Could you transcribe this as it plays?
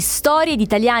Storie di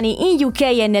italiani in UK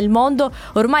e nel mondo.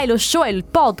 Ormai lo show è il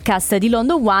podcast di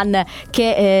London One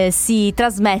che si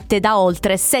trasmette da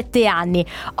oltre 7 anni.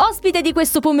 Ospite di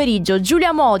questo pomeriggio Giulio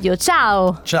Amodio,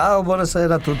 ciao! Ciao,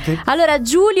 buonasera a tutti. Allora,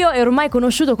 Giulio è ormai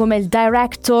conosciuto come il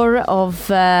director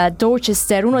of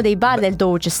Dorchester, uno dei bar del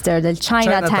Dorchester, del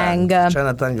Chinatown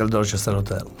Al Dorchester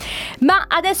Hotel. Ma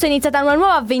adesso è iniziata una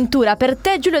nuova avventura per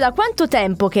te, Giulio. Da quanto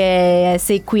tempo che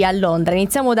sei qui a Londra?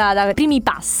 Iniziamo da primi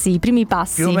passi.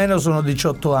 Più o meno sono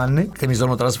 18 anni che mi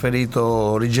sono trasferito,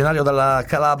 originario dalla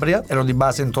Calabria, ero di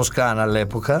base in Toscana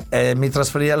all'epoca e mi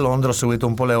trasferì a Londra. Ho seguito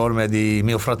un po' le orme di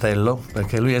mio fratello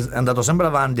perché lui è andato sempre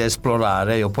avanti a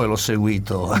esplorare, io poi l'ho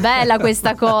seguito. Bella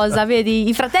questa cosa, vedi?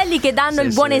 I fratelli che danno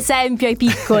il buon esempio ai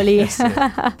piccoli. Sì.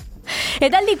 E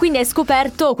da lì quindi hai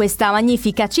scoperto questa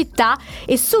magnifica città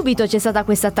e subito c'è stata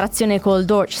questa attrazione col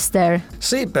Dorchester.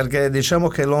 Sì, perché diciamo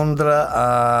che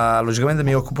Londra, logicamente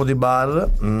mi occupo di bar,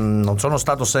 non sono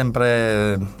stato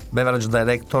sempre beverage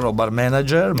director o bar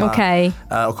manager,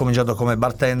 ma ho cominciato come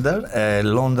bartender e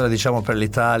Londra, diciamo, per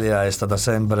l'Italia è stata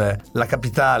sempre la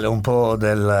capitale un po'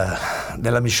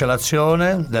 della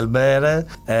miscelazione, del bere,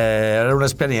 era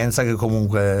un'esperienza che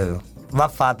comunque va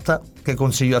fatta, che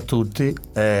consiglio a tutti,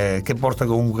 che porta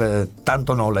comunque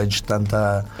tanto knowledge,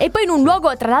 tanta... E poi in un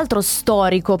luogo tra l'altro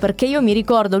storico, perché io mi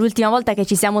ricordo l'ultima volta che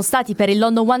ci siamo stati per il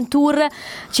London One Tour,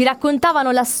 ci raccontavano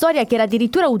la storia che era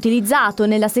addirittura utilizzato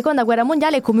nella seconda guerra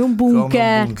mondiale come un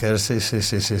bunker, sì.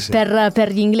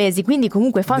 Per gli inglesi, quindi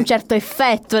comunque fa un certo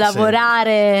effetto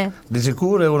lavorare. Di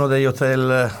sicuro è uno degli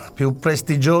hotel più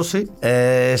prestigiosi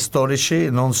e storici,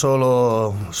 non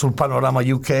solo sul panorama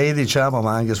UK, diciamo,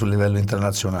 ma anche sul livello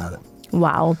internazionale.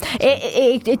 Wow.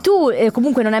 E tu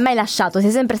comunque non hai mai lasciato,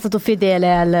 sei sempre stato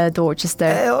fedele al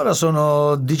Dorchester? Ora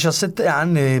sono 17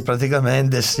 anni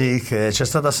praticamente, sì, che c'è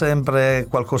stata sempre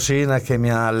qualcosina che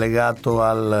mi ha legato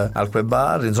al quel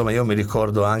bar. Insomma, io mi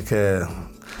ricordo anche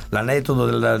l'aneddoto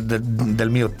del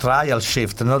mio trial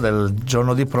shift, no? Del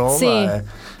giorno di prova,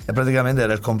 sì. E praticamente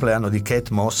era il compleanno di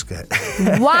Kate Moss.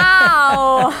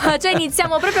 Wow! Cioè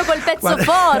iniziamo proprio col pezzo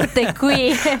forte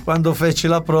qui. Quando feci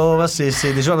la prova, sì,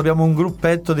 diciamo abbiamo un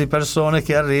gruppetto di persone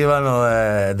che arrivano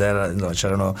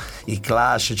c'erano i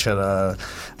Clash, c'era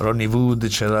Ronnie Wood,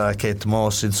 c'era Kate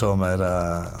Moss, insomma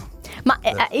era... Ma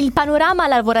il panorama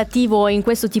lavorativo in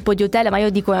questo tipo di hotel, ma io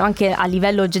dico anche a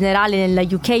livello generale nella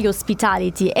UK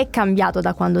hospitality, è cambiato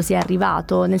da quando sei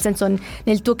arrivato? Nel senso,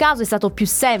 nel tuo caso è stato più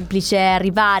semplice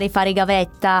arrivare, fare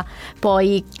gavetta,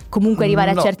 poi comunque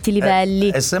arrivare a certi livelli?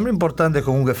 È sempre importante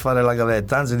comunque fare la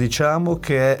gavetta, anzi diciamo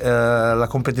che la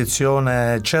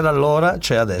competizione c'era allora,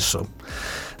 c'è adesso.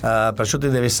 Perciò ti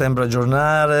devi sempre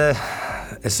aggiornare,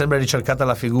 è sempre ricercata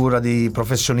la figura di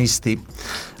professionisti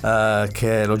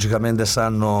che logicamente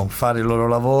sanno fare il loro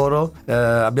lavoro.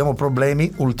 Abbiamo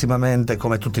problemi ultimamente,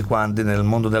 come tutti quanti nel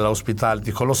mondo della hospitality,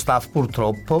 con lo staff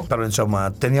purtroppo, però insomma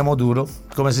teniamo duro,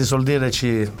 come si suol dire,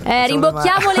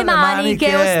 rimbocchiamo le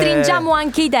maniche o stringiamo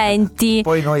anche i denti.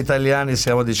 Poi noi italiani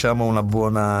siamo, diciamo,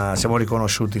 siamo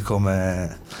riconosciuti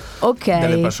come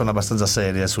delle persone abbastanza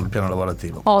serie sul piano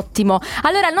lavorativo. Ottimo.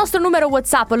 Allora il nostro numero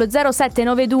WhatsApp, lo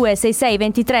 0792 66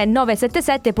 23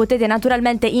 977, potete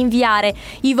naturalmente inviare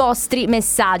i vostri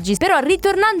messaggi. Però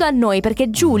ritornando a noi, perché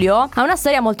Giulio ha una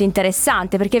storia molto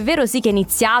interessante, perché è vero sì che è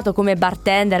iniziato come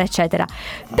bartender eccetera,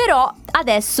 però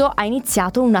adesso ha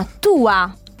iniziato una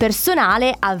tua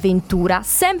personale avventura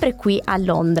sempre qui a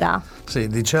Londra. Sì,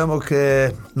 diciamo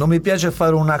che non mi piace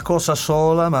fare una cosa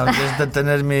sola, ma mi piace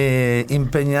tenermi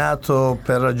impegnato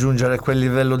per raggiungere quel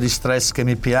livello di stress che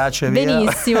mi piace.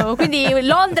 Benissimo, quindi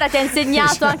Londra ti ha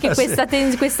insegnato anche questo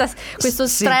stress.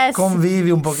 Sì,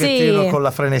 convivi un pochettino con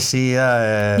la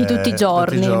frenesia di tutti i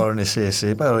giorni. Tutti i giorni,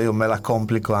 sì, però io me la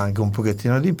complico anche un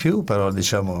pochettino di più, però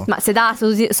diciamo... Ma se dà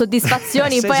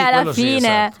soddisfazioni poi alla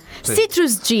fine... Sì.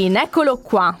 Citrus Gin, eccolo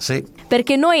qua. Sì.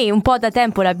 Perché noi un po' da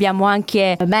tempo l'abbiamo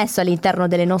anche messo all'interno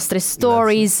delle nostre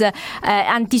stories,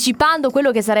 anticipando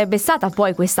quello che sarebbe stata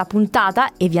poi questa puntata,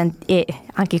 e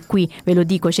anche qui ve lo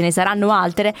dico, ce ne saranno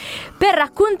altre, per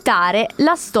raccontare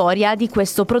la storia di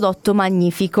questo prodotto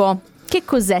magnifico. Che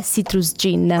cos'è Citrus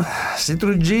Gin?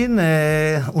 Citrus Gin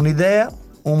è un'idea,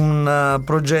 un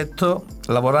progetto,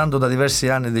 lavorando da diversi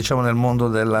anni, diciamo, nel mondo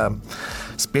della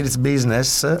spirits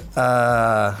business,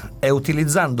 e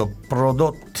utilizzando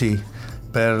prodotti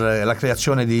per la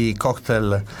creazione di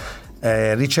cocktail,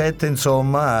 ricette,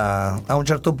 insomma. A un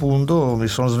certo punto mi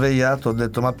sono svegliato, ho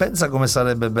detto: ma pensa come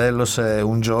sarebbe bello se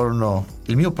un giorno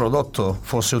il mio prodotto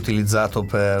fosse utilizzato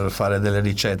per fare delle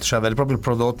ricette, cioè avere proprio il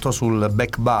prodotto sul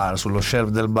back bar, sullo shelf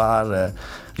del bar,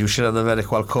 riuscire ad avere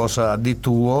qualcosa di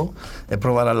tuo e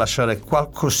provare a lasciare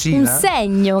qualcosina, un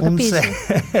segno, capisci?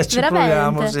 Ci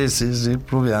proviamo, sì,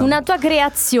 proviamo. Una tua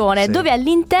creazione, sì, dove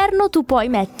all'interno tu poi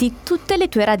metti tutte le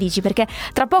tue radici, perché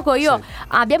tra poco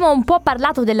abbiamo un po'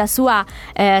 parlato della sua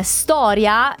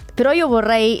storia, però io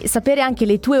vorrei sapere anche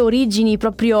le tue origini,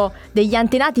 proprio degli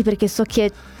antenati, perché so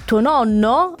che tuo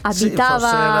nonno abitava...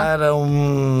 Sì, forse era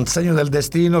un segno del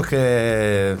destino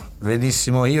che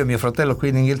venissimo io e mio fratello qui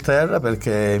in Inghilterra,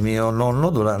 perché mio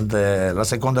nonno durante la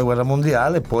seconda guerra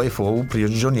mondiale poi fu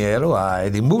prigioniero a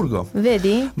Edimburgo.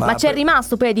 Vedi? Ma c'è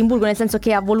rimasto poi a Edimburgo, nel senso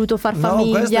che ha voluto far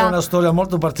famiglia? No, questa è una storia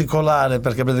molto particolare,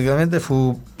 perché praticamente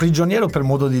fu prigioniero per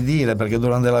modo di dire, perché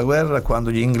durante la guerra,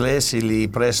 quando gli inglesi li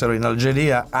presero in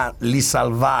Algeria, li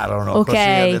salvarono, così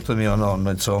ha detto mio nonno,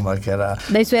 insomma, che era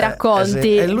dai suoi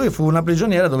racconti. E lui fu una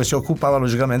prigioniera dove si occupava,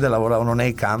 logicamente lavoravano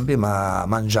nei campi, ma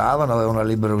mangiavano, avevano una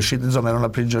libera uscita, insomma era una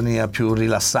prigionia più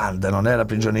rilassante, non era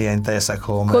prigionia intesa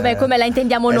come la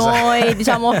intendiamo noi,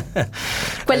 diciamo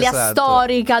quella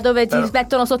storica dove ti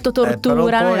mettono sotto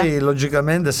tortura. Però poi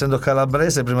logicamente, essendo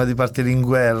calabrese, prima di partire in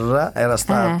guerra era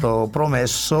stato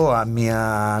promesso a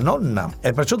mia nonna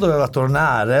e perciò doveva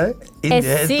tornare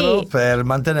indietro per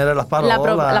mantenere la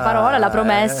parola, la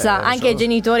promessa, anche ai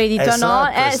genitori di tua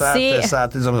nonna.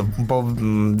 Esatto, insomma, un po'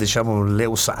 diciamo le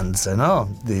usanze, no?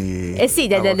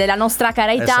 Della nostra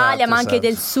cara Italia, ma anche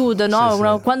del sud, no?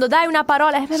 Sì. Quando dai una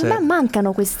parola, ma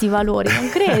mancano questi valori, non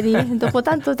credi? Dopo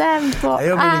tanto tempo. E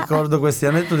io mi ricordo questi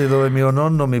aneddoti dove mio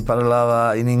nonno mi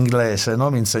parlava in inglese,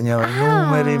 no? Mi insegnava i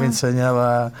numeri, mi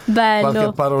insegnava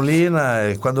qualche parolina,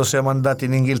 e quando siamo andati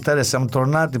in Inghilterra e siamo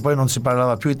tornati poi non si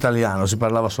parlava più italiano, si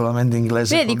parlava solamente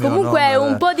inglese. Vedi, comunque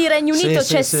un po' di Regno Unito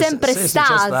c'è sempre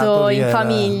stato in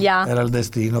famiglia. Era il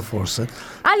destino, forse.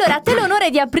 Allora, a te l'onore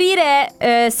di aprire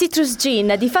Citrus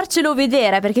Gin, di farcelo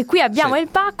vedere, perché qui abbiamo il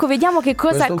pacco, vediamo che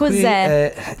cos'è.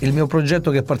 È il mio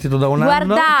progetto che è partito da un anno.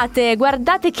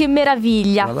 Guardate che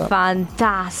meraviglia,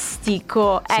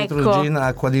 fantastico. Citrus Gin,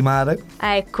 acqua di mare.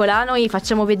 Eccola, noi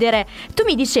facciamo vedere. Tu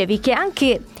mi dicevi che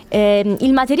anche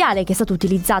il materiale che è stato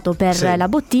utilizzato per la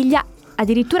bottiglia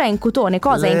addirittura è in cotone.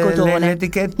 Cosa è in cotone? Le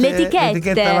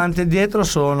etichette avanti e dietro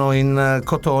sono in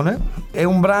cotone. È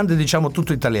un brand, diciamo,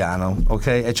 tutto italiano, ok?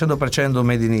 È 100%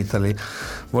 made in Italy.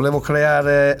 Volevo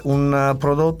creare un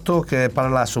prodotto che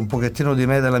parlasse un pochettino di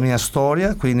me, della mia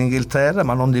storia qui in Inghilterra,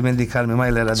 ma non dimenticarmi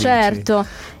mai le radici. Certo.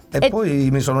 E poi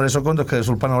mi sono reso conto che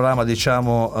sul panorama,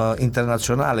 diciamo,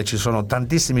 internazionale ci sono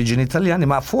tantissimi gin italiani,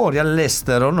 ma fuori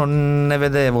all'estero non ne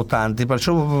vedevo tanti,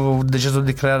 perciò ho deciso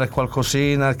di creare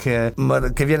qualcosina che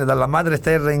viene dalla madre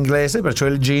terra inglese, perciò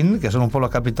il gin, che sono un po' la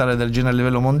capitale del gin a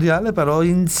livello mondiale, però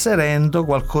inserendo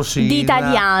qualcosina di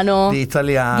italiano, di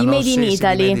made in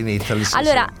Italy. Made in Italy,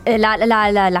 allora,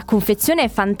 la confezione è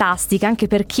fantastica, anche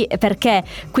perché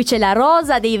qui c'è la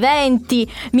rosa dei venti.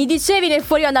 Mi dicevi nel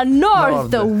fuori onda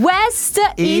North, West,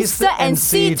 East and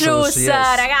Citrus,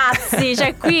 ragazzi,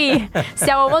 cioè qui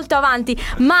stiamo molto avanti.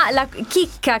 Ma la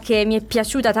chicca che mi è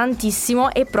piaciuta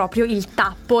tantissimo è proprio il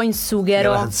tappo in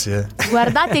sughero. Grazie.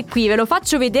 Guardate qui, ve lo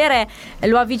faccio vedere,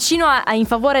 lo avvicino in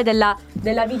favore della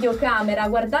videocamera.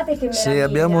 Guardate che meraviglia. Sì,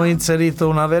 abbiamo inserito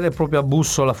una vera e propria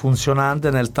bussola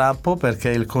funzionante nel tappo, perché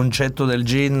il concetto del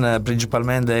gin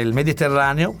principalmente è il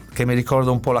Mediterraneo, che mi ricorda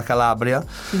un po' la Calabria.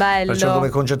 Bello. Perciò come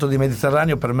concetto di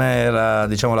Mediterraneo per me era,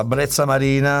 diciamo, la brezza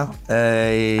marina.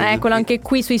 Eccolo anche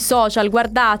qui sui social,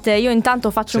 guardate, io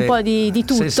intanto faccio un po' di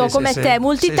tutto, come te,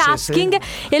 multitasking,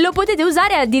 e lo potete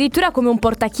usare addirittura come un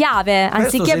portachiave,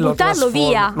 anziché buttarlo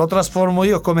via. Lo trasformo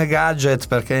io come gadget,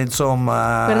 perché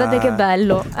insomma, guardate che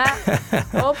bello.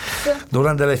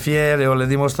 Durante le fiere o le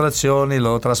dimostrazioni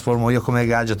lo trasformo io come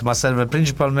gadget, ma serve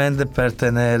principalmente per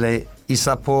tenere i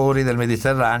sapori del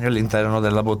Mediterraneo all'interno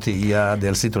della bottiglia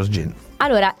del Citrus Gin.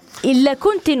 Allora, il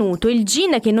contenuto, il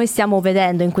gin che noi stiamo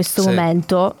vedendo in questo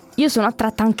momento, io sono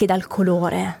attratta anche dal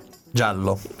colore.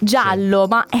 Giallo,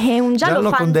 ma è un giallo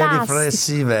fantastico, con dei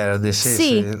riflessi verdi.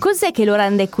 Sì. Cos'è che lo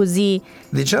rende così?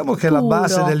 Diciamo che puro? La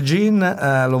base del gin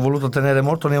l'ho voluto tenere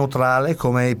molto neutrale,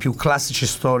 come i più classici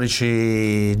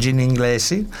storici gin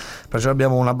inglesi. Perciò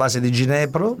abbiamo una base di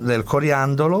ginepro, del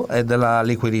coriandolo e della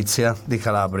liquirizia di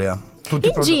Calabria.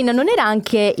 Il gin non era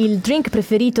anche il drink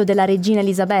preferito della regina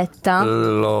Elisabetta?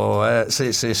 Lo è, sì,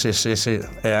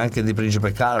 è anche di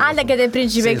Principe Carlo. Anche del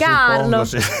Principe Carlo.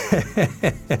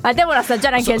 Ma devono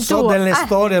assaggiare anche il tuo. So delle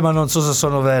storie, ma non so se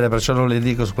sono vere, perciò non le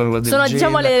dico su quello del sono gin.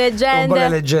 Diciamo le leggende. Un po' le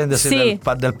leggende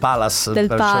del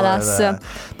Palace.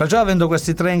 Perciò avendo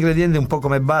questi tre ingredienti un po'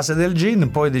 come base del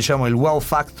gin, poi diciamo il wow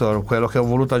factor, quello che ho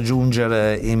voluto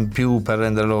aggiungere in più per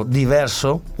renderlo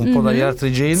diverso un po' dagli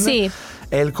altri gin. Sì.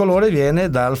 e il colore viene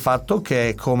dal fatto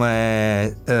che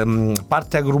come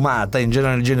parte agrumata, in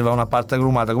genere nel gin va una parte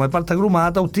agrumata, come parte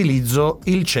agrumata utilizzo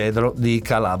il cedro di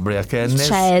Calabria, che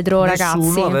nessuno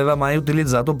ragazzi aveva mai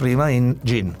utilizzato prima in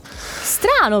gin.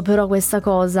 Strano però questa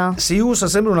cosa. Si usa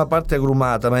sempre una parte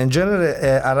agrumata, ma in genere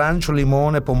è arancio,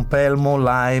 limone, pompelmo,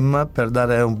 lime, per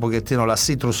dare un pochettino la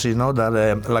citrusy, no?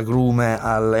 Dare l'agrume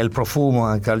e il profumo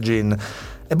anche al gin.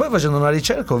 E poi facendo una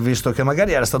ricerca ho visto che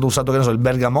magari era stato usato, che ne so, il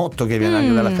bergamotto, che viene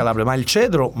anche dalla Calabria, ma il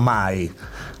cedro mai.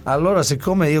 Allora,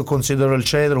 siccome io considero il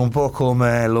cedro un po'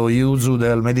 come lo yuzu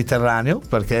del Mediterraneo,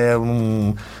 perché è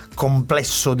un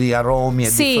complesso di aromi e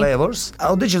di flavors,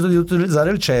 ho deciso di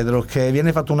utilizzare il cedro, che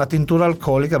viene fatto una tintura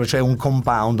alcolica, perché c'è un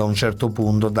compound a un certo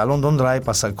punto, da London Dry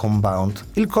passa al compound.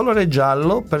 Il colore è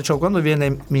giallo, perciò quando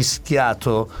viene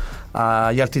mischiato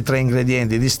agli altri 3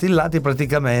 ingredienti distillati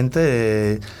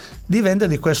praticamente diventa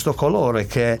di questo colore,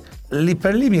 che lì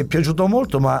per lì mi è piaciuto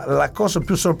molto, ma la cosa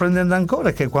più sorprendente ancora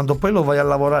è che quando poi lo vai a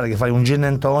lavorare, che fai un gin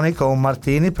and tonic o un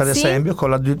martini per esempio,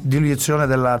 con la diluizione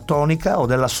della tonica o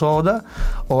della soda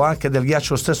o anche del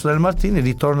ghiaccio stesso del martini,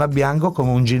 ritorna bianco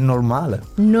come un gin normale.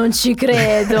 Non ci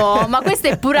credo. Ma questa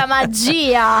è pura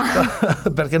magia.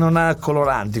 Perché non ha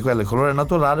coloranti, quello è il colore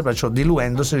naturale, perciò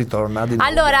diluendosi ritorna di nuovo.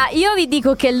 Allora, io vi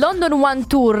dico che London One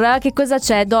Tour, che cosa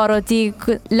c'è, Dorothy?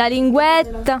 La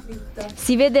linguetta,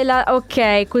 si vede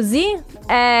ok, così,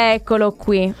 eccolo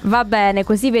qui, va bene,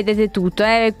 così vedete tutto.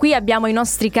 Qui abbiamo i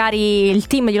nostri cari, il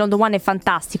team di London One è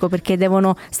fantastico, perché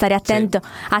devono stare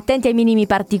attenti ai minimi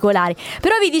particolari.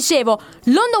 Però vi dicevo,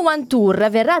 London One Tour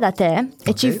verrà da te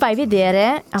e ci fai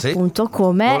vedere appunto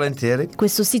come volentieri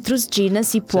questo citrus gin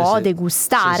si può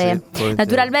degustare.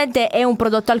 Naturalmente è un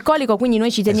prodotto alcolico, quindi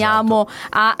noi ci teniamo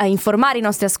a informare i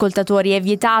nostri ascoltatori: è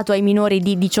vietato ai minori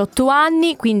di 18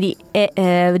 anni, quindi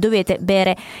dovete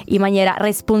bere in maniera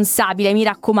responsabile, mi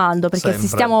raccomando, perché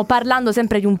stiamo parlando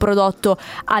sempre di un prodotto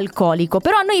alcolico.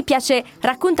 Però a noi piace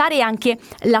raccontare anche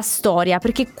la storia,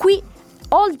 perché qui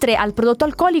oltre al prodotto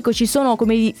alcolico ci sono,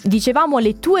 come dicevamo,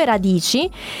 le tue radici,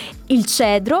 il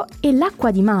cedro e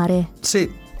l'acqua di mare. Sì,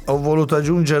 ho voluto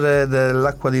aggiungere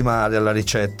dell'acqua di mare alla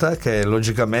ricetta, che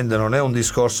logicamente non è un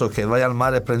discorso che vai al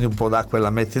mare e prendi un po' d'acqua e la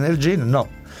metti nel gin, no.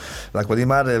 L'acqua di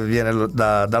mare viene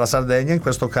dalla Sardegna, in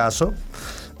questo caso,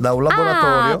 da un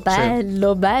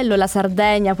laboratorio. Bello, la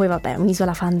Sardegna, poi vabbè,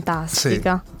 un'isola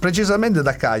fantastica. Sì, precisamente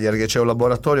da Cagliari, che c'è un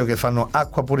laboratorio che fanno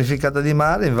acqua purificata di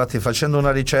mare. Infatti, facendo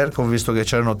una ricerca ho visto che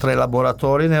c'erano 3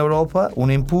 laboratori in Europa,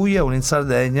 uno in Puglia, uno in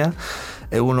Sardegna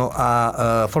e uno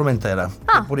a Formentera,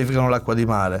 che purificano l'acqua di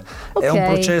mare. È un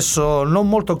processo non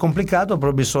molto complicato,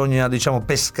 però bisogna,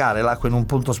 pescare l'acqua in un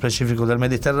punto specifico del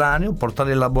Mediterraneo,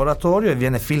 portarla in laboratorio e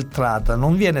viene filtrata,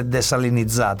 non viene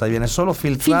desalinizzata, viene solo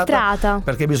filtrata.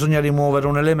 Perché bisogna rimuovere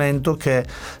un elemento che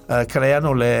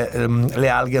creano le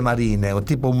alghe marine, o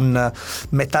tipo un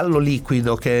metallo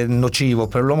liquido che è nocivo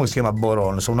per l'uomo, che si chiama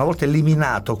borone. Una volta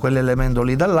eliminato quell'elemento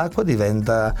lì dall'acqua,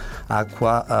 diventa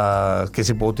acqua che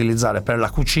si può utilizzare per la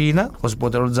cucina, o si può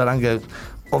utilizzare anche,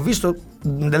 ho visto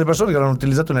delle persone che l'hanno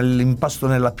utilizzato nell'impasto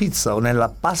nella pizza o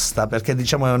nella pasta, perché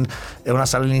è una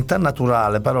salinità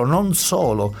naturale. Però non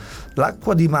solo,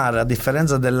 l'acqua di mare, a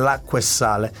differenza dell'acqua e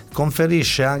sale,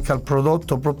 conferisce anche al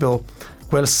prodotto proprio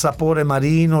quel sapore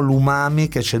marino, l'umami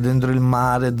che c'è dentro il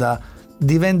mare,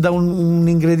 diventa un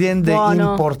ingrediente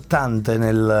importante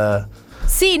nel...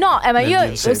 Sì, no, ma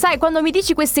io, sai, quando mi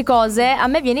dici queste cose, a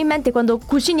me viene in mente quando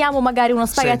cuciniamo magari uno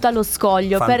spaghetto allo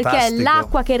scoglio, perché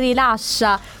l'acqua che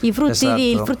rilascia i frutti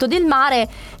il frutto del mare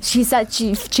ci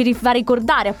fa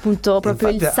ricordare appunto proprio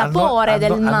il sapore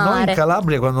del mare. A noi in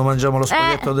Calabria, quando mangiamo lo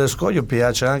spaghetto dello scoglio,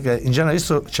 piace anche, in genere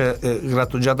visto c'è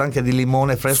grattugiato anche di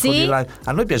limone fresco, di lime.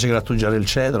 A noi piace grattugiare il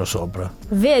cedro sopra.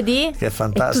 Vedi? Che è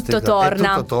fantastico. E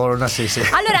tutto torna, sì.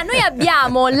 Allora, noi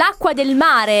abbiamo l'acqua del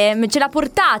mare, ce la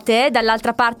portate dall'altra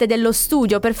parte dello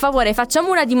studio? Per favore, facciamo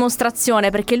una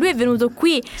dimostrazione, perché lui è venuto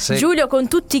qui, Giulio, con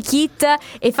tutti i kit,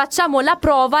 e facciamo la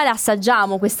prova e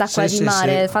assaggiamo quest'acqua di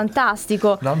mare.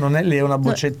 Fantastico. No, non è lì, è una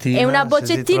boccettina. È una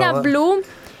boccettina blu.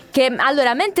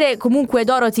 Allora, mentre comunque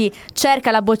Dorothy cerca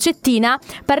la boccettina,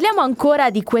 parliamo ancora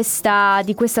di questa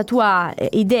tua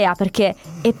idea, perché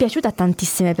è piaciuta a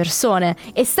tantissime persone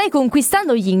e stai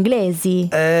conquistando gli inglesi.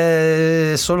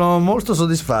 Sono molto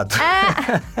soddisfatto.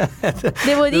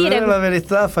 Devo dire la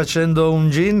verità, facendo un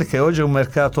gin che oggi è un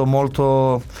mercato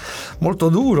molto, molto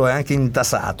duro e anche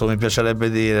intasato, mi piacerebbe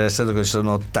dire, nel senso che ci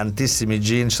sono tantissimi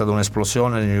gin, c'è stata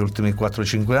un'esplosione negli ultimi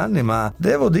 4-5 anni, ma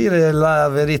devo dire la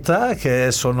verità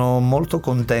che sono sono molto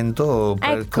contento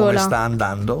per come sta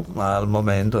andando al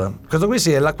momento. Questo qui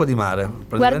sì, è l'acqua di mare.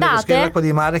 Guardate, è l'acqua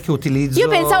di mare che utilizzo. Io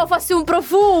pensavo fosse un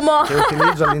profumo. Che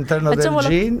utilizzo all'interno del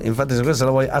gin. Infatti, se questa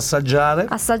la vuoi assaggiare.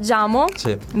 Assaggiamo?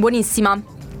 Sì. Buonissima.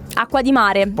 Acqua di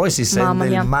mare. Poi si sente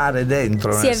il mare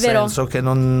dentro, sì, nel è vero. senso che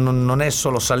non è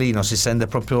solo salino, si sente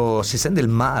il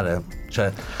mare.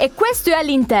 Cioè, e questo è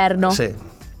all'interno? Sì,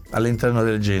 all'interno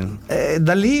del gin. E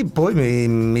da lì poi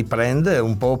mi prende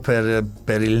un po'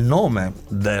 per il nome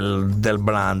del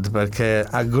brand, perché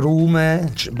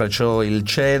agrume, perciò il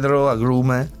cedro,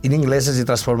 agrume, in inglese si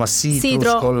trasforma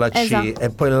citrus con la C, esatto. E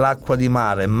poi l'acqua di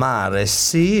mare,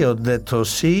 sì, ho detto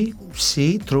sì,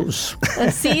 citrus.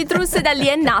 Citrus, e da lì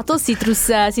è nato citrus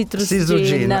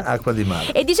gin, acqua di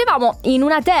mare. E dicevamo, in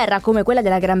una terra come quella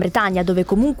della Gran Bretagna, dove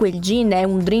comunque il gin è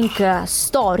un drink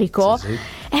storico,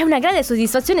 sì. È una grande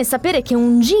soddisfazione sapere che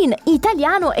un gin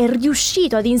italiano è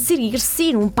riuscito ad inserirsi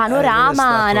in un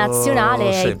panorama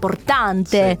nazionale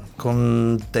importante. Sì,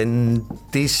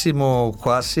 contentissimo,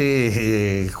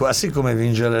 quasi come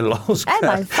vincere l'Oscar.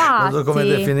 Ma infatti. Non so come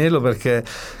definirlo, perché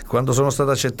quando sono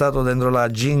stato accettato dentro la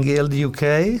Gin Guild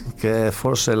UK, che è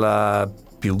forse la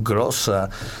più grossa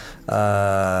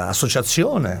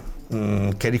associazione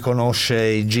che riconosce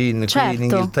i gin qui in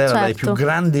Inghilterra, dai più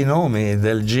grandi nomi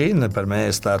del gin, per me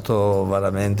è stato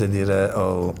veramente dire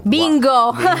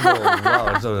bingo!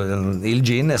 Wow, il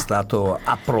gin è stato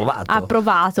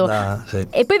approvato. Sì.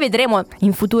 E poi vedremo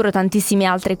in futuro tantissime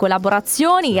altre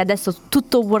collaborazioni, adesso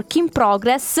tutto work in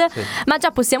progress, sì. Ma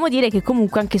già possiamo dire che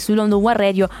comunque anche su London One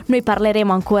Radio noi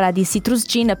parleremo ancora di Citrus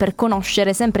Gin per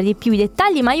conoscere sempre di più i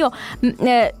dettagli, ma io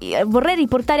vorrei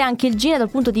riportare anche il gin dal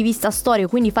punto di vista storico,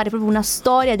 quindi fare proprio una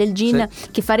storia del gin,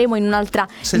 sì. Che faremo in un'altra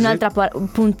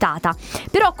puntata.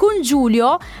 Però con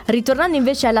Giulio, ritornando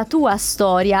invece alla tua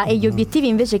storia e gli obiettivi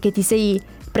invece che ti sei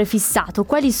prefissato,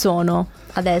 quali sono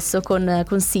adesso con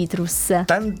Citrus?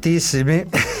 Tantissimi,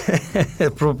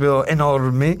 proprio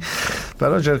enormi,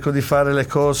 però cerco di fare le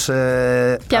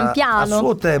cose pian piano, a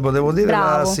suo tempo. Devo dire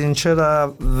la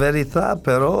sincera verità,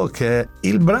 però, che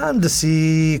il brand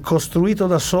si è costruito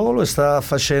da solo e sta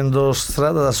facendo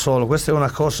strada da solo. Questa è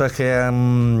una cosa che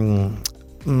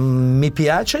mi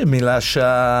piace e mi lascia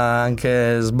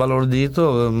anche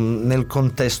sbalordito nel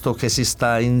contesto che si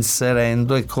sta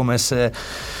inserendo. È come se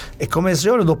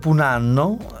ora, dopo un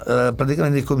anno,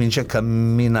 praticamente cominci a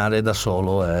camminare da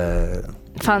solo.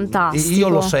 Fantastico. Io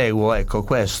lo seguo, ecco,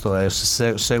 questo è,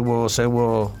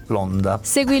 seguo l'onda.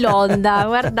 Segui l'onda,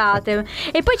 guardate.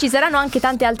 E poi ci saranno anche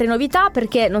tante altre novità,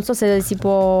 perché non so se si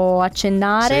può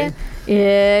accennare, sì.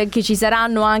 Che ci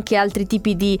saranno anche altri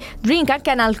tipi di drink, anche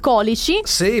analcolici,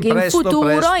 sì, che presto, in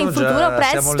futuro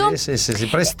presto. Lì, sì,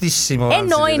 prestissimo. E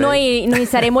noi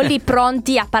saremo lì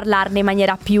pronti a parlarne in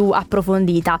maniera più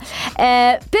approfondita.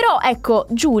 Però ecco,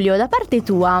 Giulio, da parte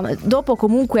tua, dopo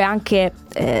comunque anche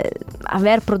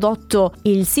aver prodotto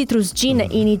il Citrus Gin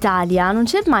in Italia, non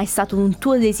c'è mai stato un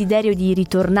tuo desiderio di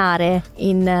ritornare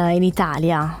in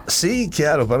Italia? Sì,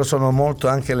 chiaro, però sono molto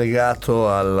anche legato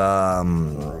a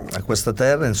questa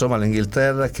terra, insomma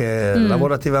all'Inghilterra, che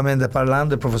lavorativamente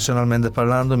parlando e professionalmente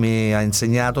parlando mi ha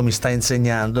insegnato, mi sta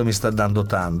insegnando, mi sta dando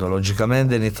tanto.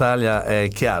 Logicamente in Italia è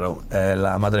chiaro, è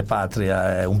la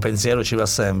madrepatria, è un pensiero ci va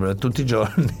sempre tutti i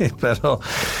giorni,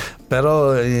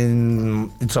 però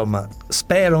insomma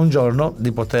spero un giorno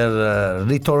di poter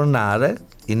ritornare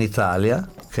in Italia.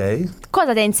 Okay.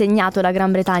 Cosa ti ha insegnato la Gran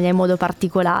Bretagna in modo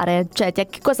particolare? Cioè, che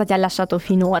cosa ti ha lasciato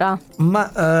finora?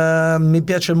 Ma mi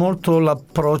piace molto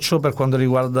l'approccio per quanto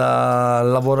riguarda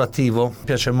lavorativo, mi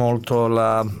piace molto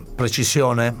la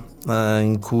precisione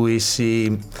in cui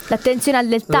l'attenzione al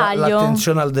dettaglio.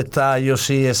 L'attenzione al dettaglio,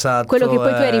 sì, esatto. Quello che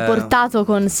poi tu hai riportato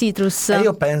con Citrus. E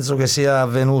io penso che sia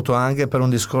avvenuto anche per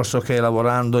un discorso che,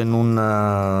 lavorando in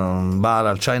un bar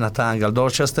al Chinatown, al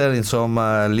Dorchester,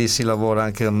 insomma, lì si lavora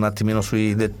anche un attimino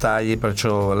sui dettagli,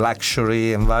 perciò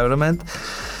luxury environment.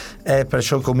 E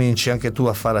perciò cominci anche tu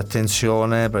a fare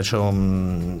attenzione, perciò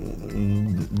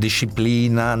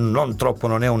disciplina, non troppo,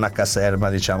 non è una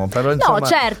caserma, diciamo, però insomma, no,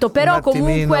 certo, però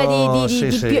comunque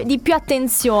di più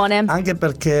attenzione. Anche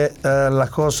perché la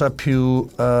cosa più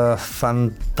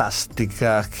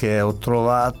fantastica che ho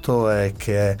trovato è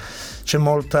che c'è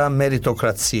molta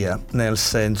meritocrazia, nel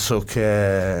senso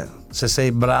che se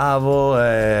sei bravo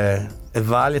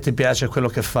vali e ti piace quello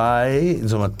che fai,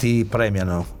 insomma ti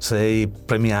premiano, sei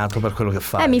premiato per quello che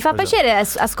fai. Mi fa piacere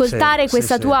ascoltare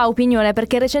questa tua opinione,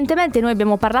 perché recentemente noi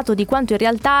abbiamo parlato di quanto in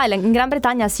realtà in Gran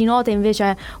Bretagna si nota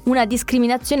invece una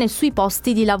discriminazione sui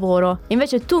posti di lavoro.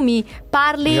 Invece tu mi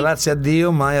parli... Grazie a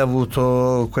Dio mai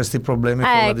avuto questi problemi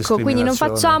con la discriminazione. Quindi non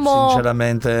facciamo...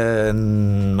 Sinceramente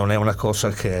non è una cosa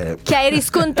che hai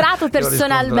riscontrato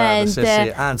personalmente.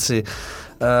 Sì, anzi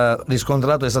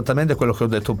riscontrato esattamente quello che ho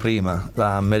detto prima,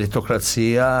 la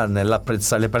meritocrazia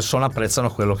le persone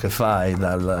apprezzano quello che fai,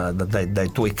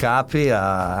 dai tuoi capi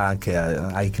anche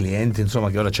ai clienti, insomma,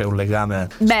 che ora c'è un legame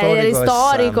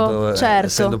storico, certo.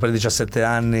 Essendo per 17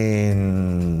 anni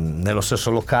nello stesso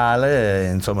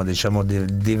locale, insomma, diciamo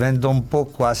diventa un po'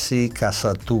 quasi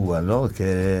casa tua, no?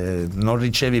 Che non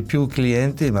ricevi più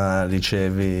clienti ma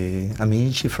ricevi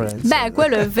amici, friends.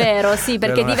 Quello è vero, sì,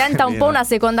 perché diventa un po' una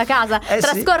seconda casa.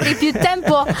 Trascorri più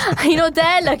tempo in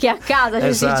hotel che a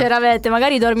casa, sinceramente.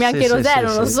 Magari dormi anche in hotel,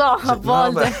 non lo so, a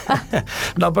volte.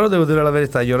 No, però devo dire la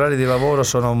verità, gli orari di lavoro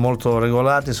sono molto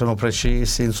regolati, sono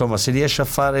precisi, insomma, si riesce a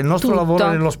fare il nostro lavoro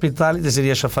nell'hospitality, si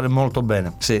riesce a fare molto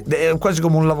bene. Sì, è quasi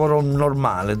come un lavoro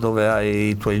normale, dove hai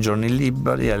i tuoi giorni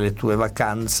liberi, hai le tue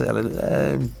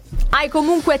vacanze, hai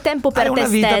comunque tempo per te stesso.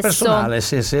 Hai una vita personale,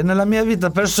 sì. Nella mia vita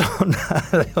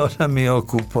personale ora mi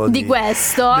occupo di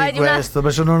questo,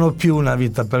 perché non ho più una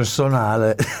vita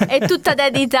personale. È tutta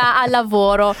dedita al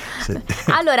lavoro. Sì.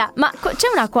 Allora, ma c'è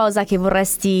una cosa che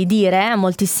vorresti dire a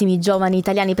moltissimi giovani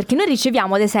italiani? Perché noi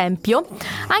riceviamo, ad esempio,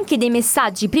 anche dei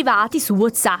messaggi privati su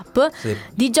WhatsApp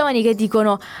di giovani che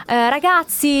dicono: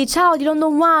 ragazzi, ciao di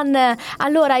London One,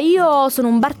 allora io sono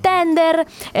un bartender,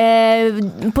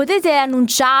 potete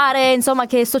annunciare, insomma,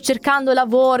 che sto cercando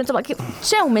lavoro, insomma,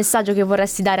 c'è un messaggio che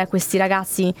vorresti dare a questi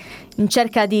ragazzi in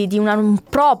cerca di una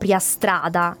propria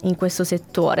strada in questo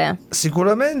settore?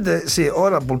 Sicuramente sì.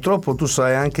 Ora purtroppo tu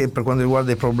sai, anche per quanto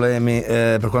riguarda i problemi,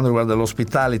 per quanto riguarda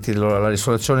l'hospitality, la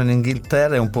ristorazione in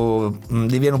Inghilterra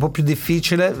diviene un po' più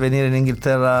difficile venire in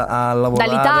Inghilterra a lavorare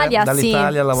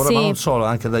dall'Italia a lavorare, ma non solo,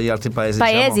 anche dagli altri paesi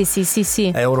diciamo,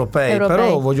 sì. Europei.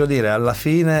 Però voglio dire, alla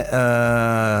fine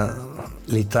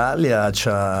l'Italia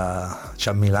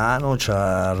c'ha Milano,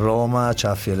 c'ha Roma,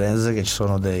 c'ha Firenze, che ci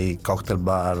sono dei cocktail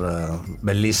bar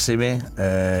bellissimi,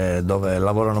 dove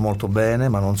lavorano molto bene,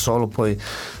 ma non solo, poi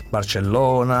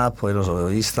Barcellona,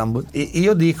 poi Istanbul.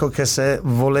 Io dico che se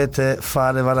volete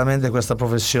fare veramente questa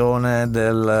professione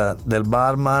del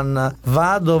barman,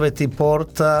 va dove ti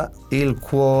porta il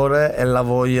cuore e la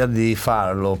voglia di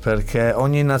farlo, perché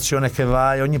ogni nazione che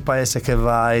vai, ogni paese che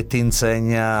vai ti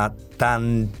insegna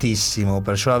tantissimo,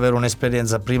 perciò avere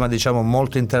un'esperienza prima, diciamo,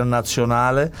 molto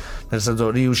internazionale, nel senso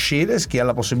riuscire, chi ha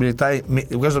la possibilità,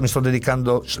 questo mi sto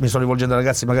rivolgendo a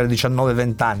ragazzi magari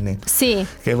 19-20 anni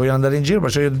che vogliono andare in giro,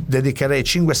 perciò io dedicherei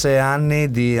 5-6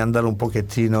 anni di andare un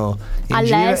pochettino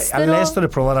all'estero e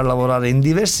provare a lavorare in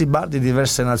diversi bar di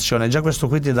diverse nazioni. Già questo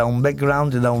qui ti dà un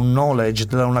background, ti dà un knowledge,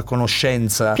 ti dà una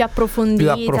conoscenza più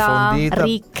approfondita,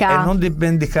 ricca, e non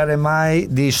dimenticare mai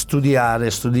di studiare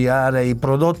i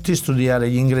prodotti, studiare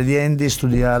gli ingredienti,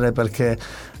 studiare, perché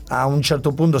a un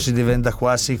certo punto si diventa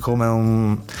quasi come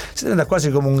un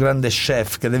grande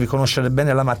chef, che devi conoscere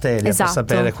bene la materia per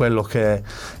sapere quello che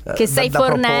stai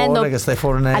fornendo,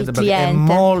 perché è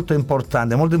molto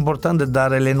importante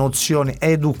dare le nozioni,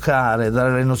 dare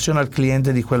le nozioni al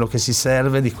cliente di quello che si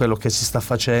serve, di quello che si sta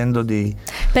facendo,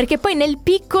 perché poi nel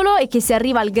piccolo è che si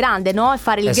arriva al grande, no?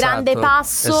 Fare il grande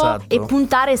passo e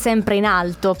puntare sempre in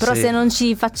alto, però se non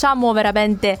ci facciamo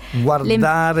veramente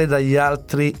guardare dagli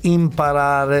altri,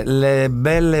 imparare le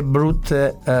belle e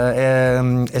brutte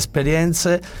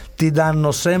esperienze, ti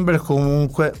danno sempre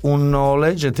comunque un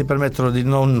knowledge e ti permettono di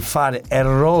non fare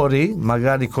errori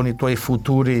magari con i tuoi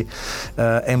futuri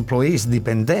employees,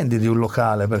 dipendenti di un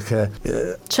locale, perché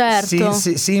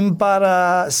si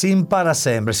impara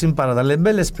sempre, si impara dalle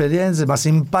belle esperienze, ma si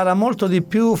impara molto di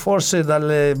più forse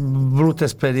dalle brutte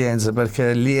esperienze,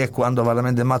 perché lì è quando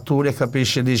veramente maturi e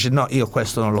capisci e dici: no, io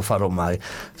questo non lo farò mai,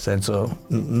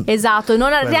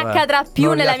 non riaccadrà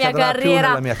più nella mia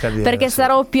carriera, perché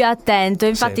sarò più attento.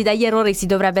 Infatti dagli errori si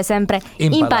dovrebbe sempre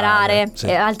imparare,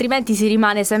 altrimenti si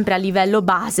rimane sempre a livello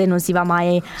base, non si va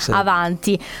mai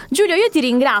avanti. Giulio, io ti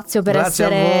ringrazio per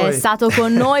essere stato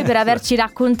con noi, per averci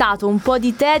raccontato un po'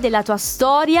 di te, della tua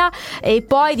storia e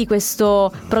poi di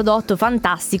questo prodotto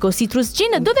fantastico Citrus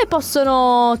Gin. Dove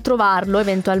possono trovarlo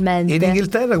eventualmente? In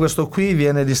Inghilterra questo qui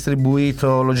viene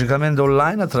distribuito logicamente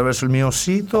online attraverso il mio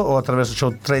sito, o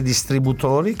c'ho 3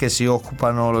 distributori che si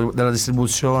occupano della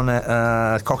distribuzione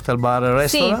cocktail bar e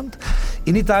restaurant.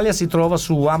 In Italia si trova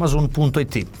su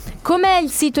amazon.it. Com'è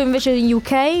il sito invece in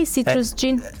UK? Citrus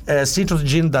Gin?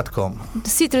 Citrusgin.com.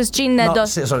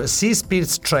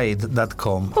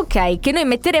 Seaspiritstrade.com. Ok, che noi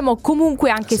metteremo comunque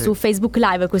anche su Facebook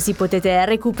Live, così potete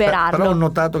recuperarlo. Però ho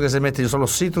notato che se metti solo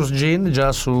Citrus Gin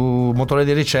già su motore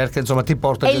di ricerca, insomma, ti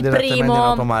porta già direttamente in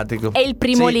automatico. È il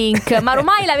primo link, ma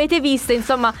ormai l'avete vista,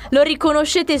 insomma, lo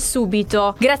riconoscete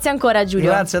subito. Grazie ancora, Giulio.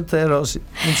 Grazie a te, Rosy.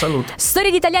 Un saluto. Storie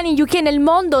di italiani in UK nel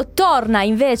mondo torna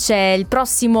invece il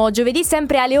prossimo giovedì,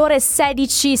 sempre alle ore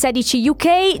 16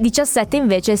 UK, 17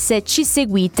 invece se ci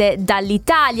seguite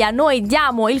dall'Italia. Noi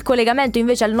diamo il collegamento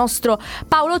invece al nostro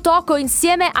Paolo Tocco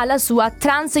insieme alla sua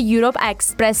Trans Europe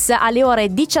Express alle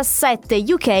ore 17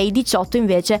 UK, 18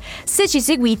 invece se ci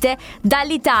seguite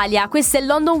dall'Italia. Questa è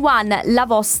London One, la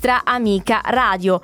vostra amica radio.